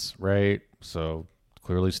tense, right? So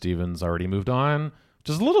clearly Steven's already moved on,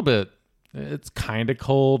 just a little bit. It's kind of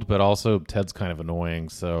cold, but also Ted's kind of annoying.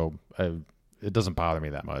 So it doesn't bother me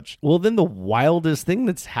that much. Well, then the wildest thing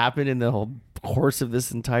that's happened in the whole course of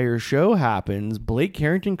this entire show happens. Blake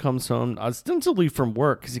Carrington comes home ostensibly from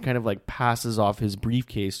work because he kind of like passes off his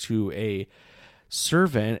briefcase to a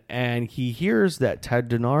servant, and he hears that Ted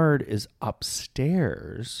Denard is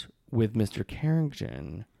upstairs with Mr.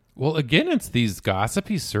 Carrington. Well, again, it's these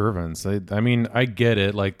gossipy servants. I mean, I get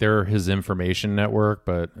it. Like, they're his information network,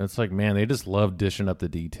 but it's like, man, they just love dishing up the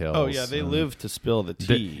details. Oh, yeah, they live to spill the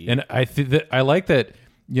tea. And I think that I like that,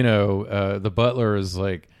 you know, the butler is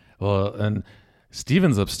like, well, and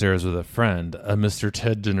Steven's upstairs with a friend, Mr.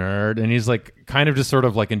 Ted Denard, and he's like kind of just sort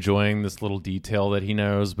of like enjoying this little detail that he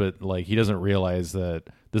knows, but like he doesn't realize that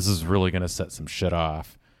this is really going to set some shit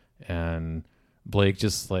off. And Blake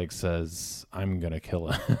just like says, I'm going to kill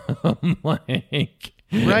him. Like,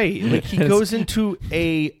 right. Like he goes into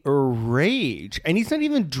a rage, and he's not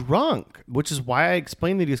even drunk, which is why I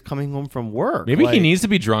explained that he's coming home from work. Maybe he needs to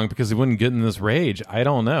be drunk because he wouldn't get in this rage. I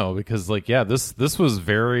don't know, because like, yeah, this was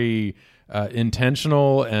very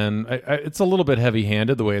intentional, and it's a little bit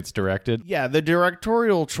heavy-handed the way it's directed. Yeah, the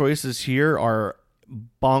directorial choices here are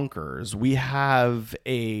bonkers. We have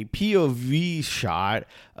a POV shot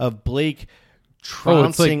of Blake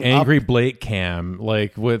trouncing it's like angry up. Blake cam,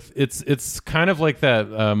 like with it's kind of like that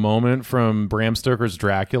moment from Bram Stoker's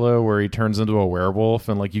Dracula where he turns into a werewolf,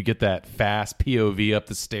 and like you get that fast POV up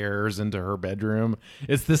the stairs into her bedroom.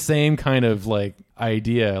 It's the same kind of like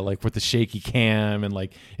idea, like with the shaky cam, and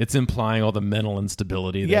like it's implying all the mental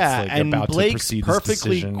instability that's like and about Blake's to precede this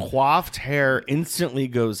perfectly decision. coiffed hair instantly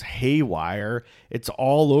goes haywire. It's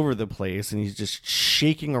all over the place, and he's just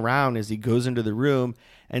shaking around as he goes into the room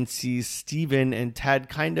and sees Steven and Ted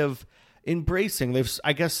kind of embracing.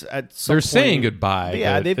 I guess at some They're point, saying goodbye.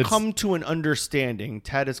 Yeah, they've come to an understanding.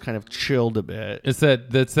 Ted has kind of chilled a bit. It's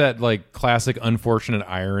that like classic unfortunate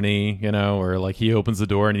irony, you know, where like he opens the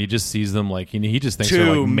door and he just sees them like he just thinks they're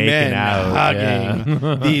like making men out,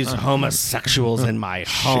 hugging these homosexuals in my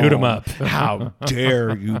home. Shoot 'em up. How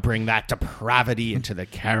dare you bring that depravity into the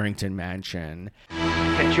Carrington mansion?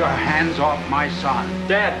 Get your hands off my son.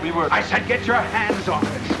 Dad, we were... I said get your hands off.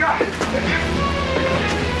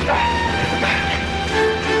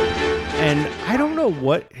 And I don't know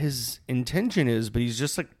what his intention is, but he's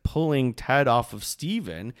just like pulling Ted off of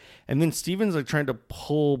Steven, and then Steven's like trying to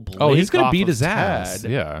pull Blake he's gonna off beat of his Ted. ass.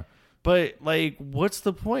 Yeah. But like, what's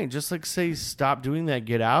the point? Just like say, stop doing that,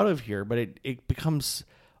 get out of here. But it becomes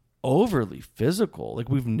overly physical. Like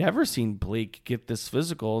we've never seen Blake get this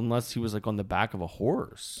physical unless he was like on the back of a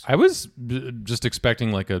horse. I was just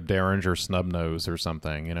expecting like a Derringer snub nose or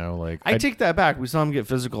something, you know, like I take that back. We saw him get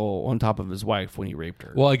physical on top of his wife when he raped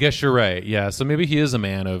her. Well, I guess you're right. Yeah. So maybe he is a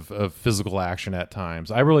man of physical action at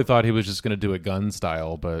times. I really thought he was just going to do it gun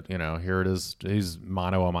style, but you know, here it is. He's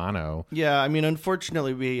mano a mano. Yeah. I mean,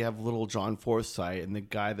 unfortunately we have little John Forsythe, and the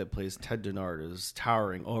guy that plays Ted Denard is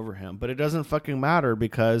towering over him, but it doesn't fucking matter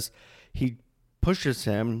because he pushes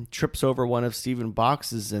him, trips over one of Steven's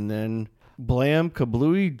boxes, and then blam,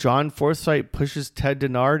 kablooey, John Forsythe pushes Ted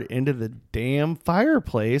Denard into the damn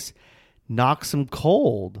fireplace, knocks him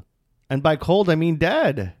cold. And by cold, I mean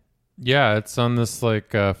dead. Yeah, it's on this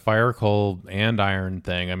like fire cold and iron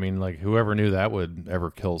thing. I mean, like whoever knew that would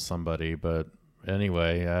ever kill somebody. But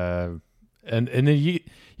anyway, and then you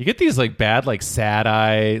get these like bad like sad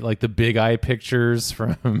eye, like the big eye pictures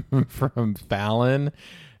from Fallon.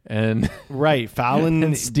 And right, Fallon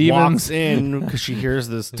and walks in because she hears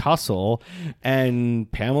this tussle,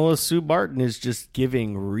 and Pamela Sue Barton is just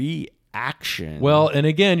giving reaction. Well, and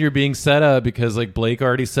again, you're being set up because like Blake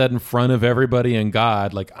already said in front of everybody and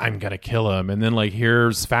God, like I'm gonna kill him, and then like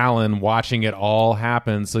here's Fallon watching it all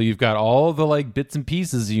happen. So you've got all the like bits and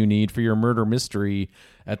pieces you need for your murder mystery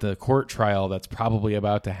at the court trial that's probably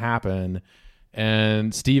about to happen,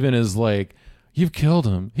 and Steven is like, you've killed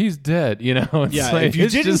him. He's dead. You know, it's yeah. like, If you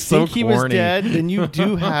it's didn't just think so he was corny. dead, then you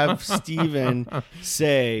do have Steven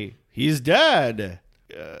say he's dead.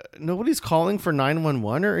 Nobody's calling for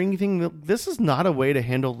 911 or anything. This is not a way to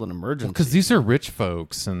handle an emergency. Because these are rich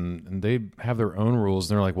folks and they have their own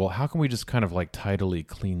rules. And they're like, well, how can we just kind of like tidily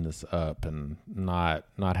clean this up and not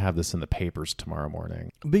have this in the papers tomorrow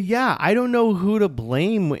morning? But yeah, I don't know who to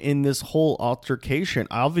blame in this whole altercation.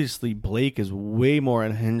 Obviously, Blake is way more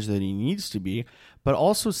unhinged than he needs to be. But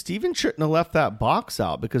also, Steven shouldn't have left that box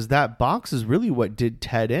out, because that box is really what did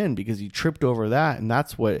Ted in, because he tripped over that, and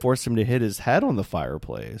that's what forced him to hit his head on the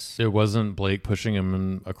fireplace. It wasn't Blake pushing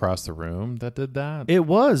him across the room that did that? It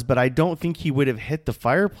was, but I don't think he would have hit the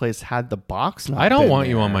fireplace had the box not I don't been want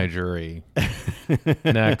there. you on my jury.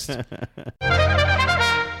 Next.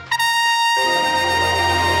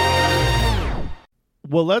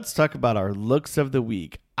 Well, let's talk about our looks of the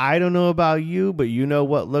week. I don't know about you, but you know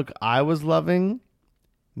what look I was loving?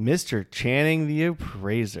 Mr. Channing the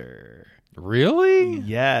Appraiser. Really?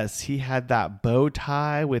 Yes, he had that bow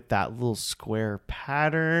tie with that little square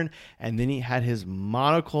pattern, and then he had his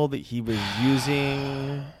monocle that he was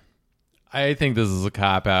using. I think this is a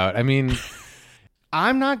cop-out. I mean,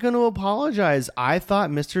 I'm not going to apologize. I thought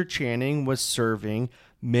Mr. Channing was serving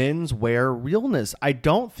men's wear realness. I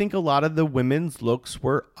don't think a lot of the women's looks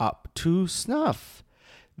were up to snuff.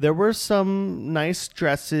 There were some nice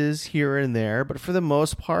dresses here and there, but for the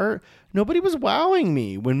most part, nobody was wowing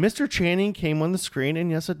me. When Mr. Channing came on the screen, and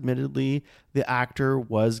yes, admittedly, the actor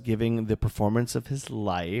was giving the performance of his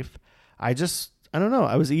life, I don't know.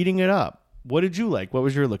 I was eating it up. What did you like? What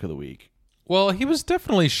was your look of the week? well, he was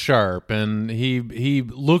definitely sharp, and he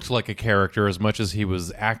looked like a character as much as he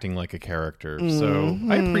was acting like a character. So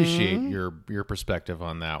I appreciate your perspective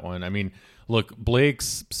on that one. I mean, look,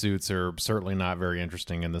 Blake's suits are certainly not very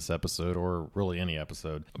interesting in this episode, or really any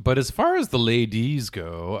episode. But as far as the ladies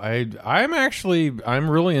go, I'm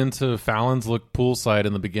really into Fallon's look poolside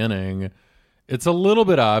in the beginning. It's a little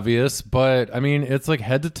bit obvious, but I mean, it's like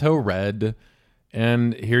head to toe red.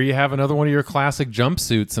 And here you have another one of your classic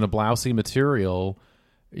jumpsuits in a blousey material,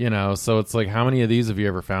 you know, so it's like, how many of these have you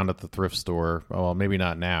ever found at the thrift store? Well, maybe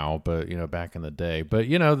not now, but, you know, back in the day. But,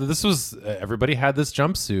 you know, this was, everybody had this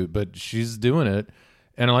jumpsuit, but she's doing it.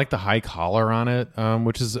 And I like the high collar on it,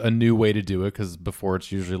 which is a new way to do it, because before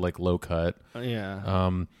it's usually like low cut. Yeah.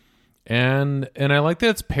 And I like that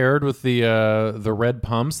it's paired with the red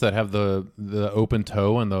pumps that have the open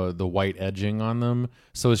toe and the white edging on them.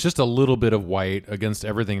 So it's just a little bit of white against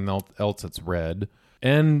everything else that's red.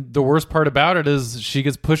 And the worst part about it is she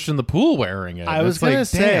gets pushed in the pool wearing it. I was going to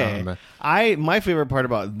say, my favorite part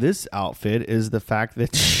about this outfit is the fact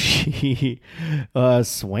that she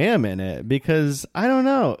swam in it, because I don't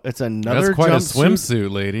know, it's another That's quite a jumpsuit.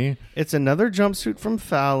 swimsuit, lady. It's another jumpsuit from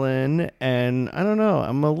Fallon, and I don't know,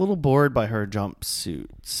 I'm a little bored by her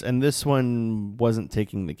jumpsuits, and this one wasn't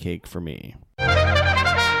taking the cake for me.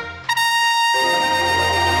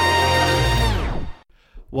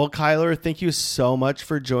 Well, Kyler, thank you so much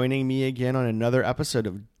for joining me again on another episode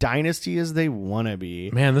of Dynasty as They Wanna Be.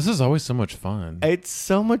 Man, this is always so much fun. It's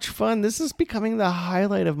so much fun. This is becoming the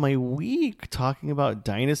highlight of my week, talking about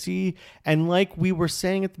Dynasty. And like we were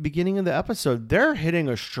saying at the beginning of the episode, they're hitting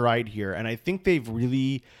a stride here. And I think they've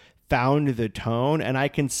really found the tone. And I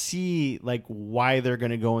can see like why they're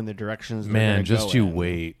going to go in the directions they're Man, gonna just go you in.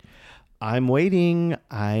 wait. I'm waiting,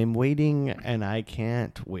 and I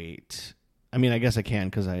can't wait. I mean, I guess I can,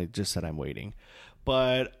 because I just said I'm waiting.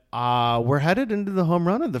 But we're headed into the home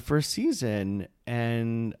run of the first season,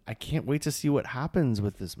 and I can't wait to see what happens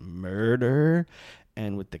with this murder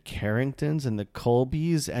and with the Carringtons and the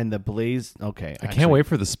Colbys and the Blaze. Okay. I can't wait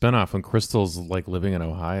for the spinoff when Crystal's like living in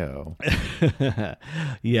Ohio.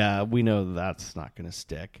 Yeah, we know that's not going to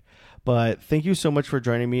stick. But thank you so much for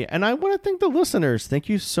joining me. And I want to thank the listeners. Thank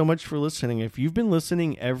you so much for listening. If you've been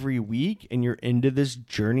listening every week and you're into this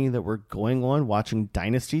journey that we're going on, watching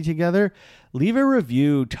Dynasty together, leave a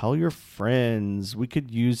review. Tell your friends. We could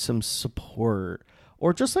use some support,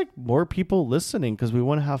 or just like more people listening, because we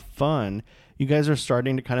want to have fun. You guys are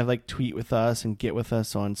starting to kind of like tweet with us and get with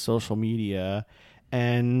us on social media.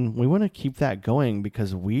 And we want to keep that going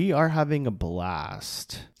because we are having a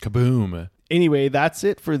blast. Kaboom. Anyway, that's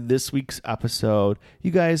it for this week's episode.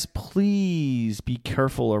 You guys, please be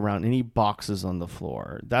careful around any boxes on the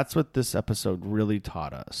floor. That's what this episode really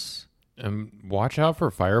taught us. And watch out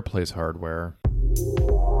for fireplace hardware.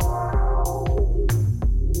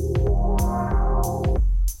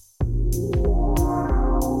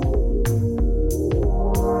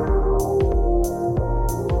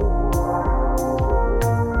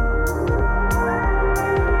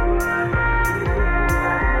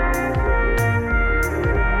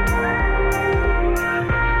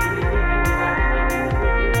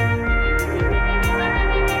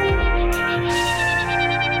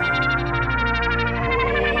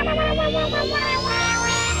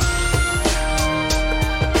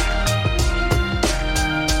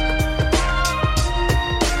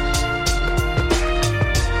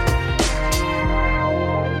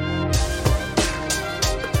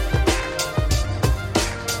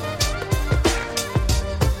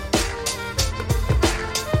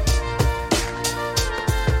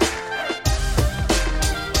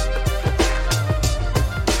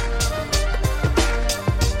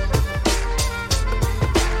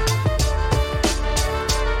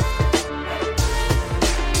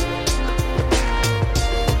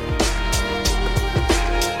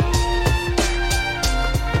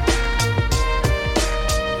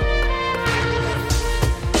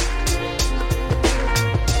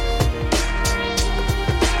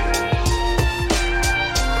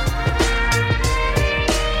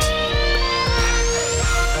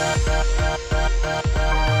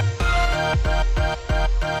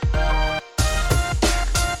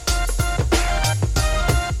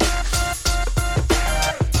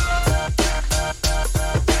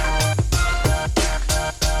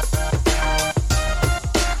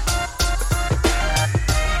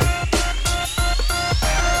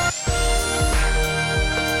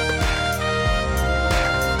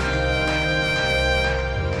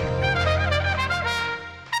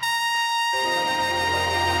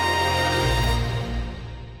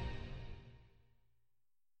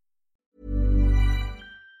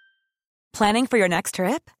 Planning for your next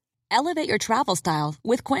trip? Elevate your travel style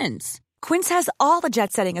with Quince. Quince has all the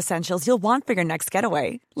jet-setting essentials you'll want for your next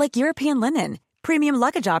getaway, like European linen, premium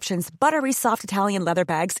luggage options, buttery soft Italian leather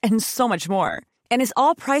bags, and so much more. And is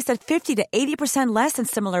all priced at 50 to 80% less than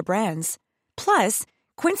similar brands. Plus,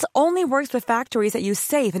 Quince only works with factories that use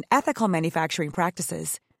safe and ethical manufacturing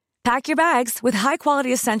practices. Pack your bags with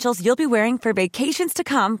high-quality essentials you'll be wearing for vacations to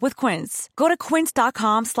come with Quince. Go to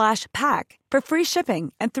quince.com/pack for free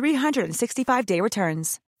shipping and 365-day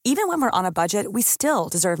returns. Even when we're on a budget, we still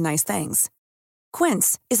deserve nice things.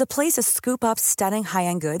 Quince is a place to scoop up stunning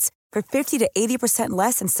high-end goods for 50 to 80%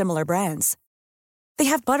 less than similar brands. They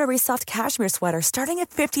have buttery soft cashmere sweaters starting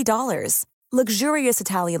at $50, luxurious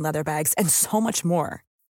Italian leather bags, and so much more.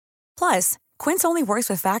 Plus, Quince only works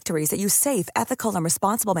with factories that use safe, ethical, and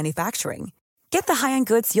responsible manufacturing. Get the high-end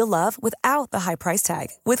goods you'll love without the high price tag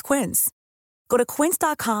with Quince. Go to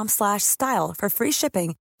quince.com/style for free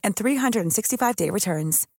shipping and 365-day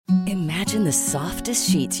returns. Imagine the softest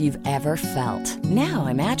sheets you've ever felt. Now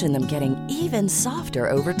imagine them getting even softer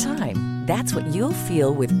over time. That's what you'll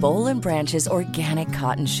feel with Boll & Branch's organic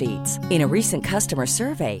cotton sheets. In a recent customer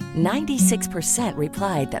survey, 96%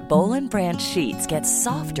 replied that Boll & Branch sheets get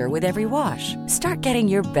softer with every wash. Start getting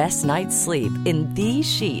your best night's sleep in these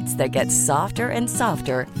sheets that get softer and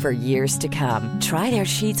softer for years to come. Try their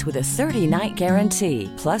sheets with a 30-night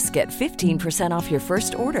guarantee. Plus, get 15% off your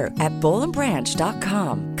first order at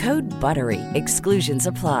bollandbranch.com. Code BUTTERY. Exclusions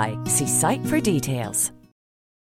apply. See site for details.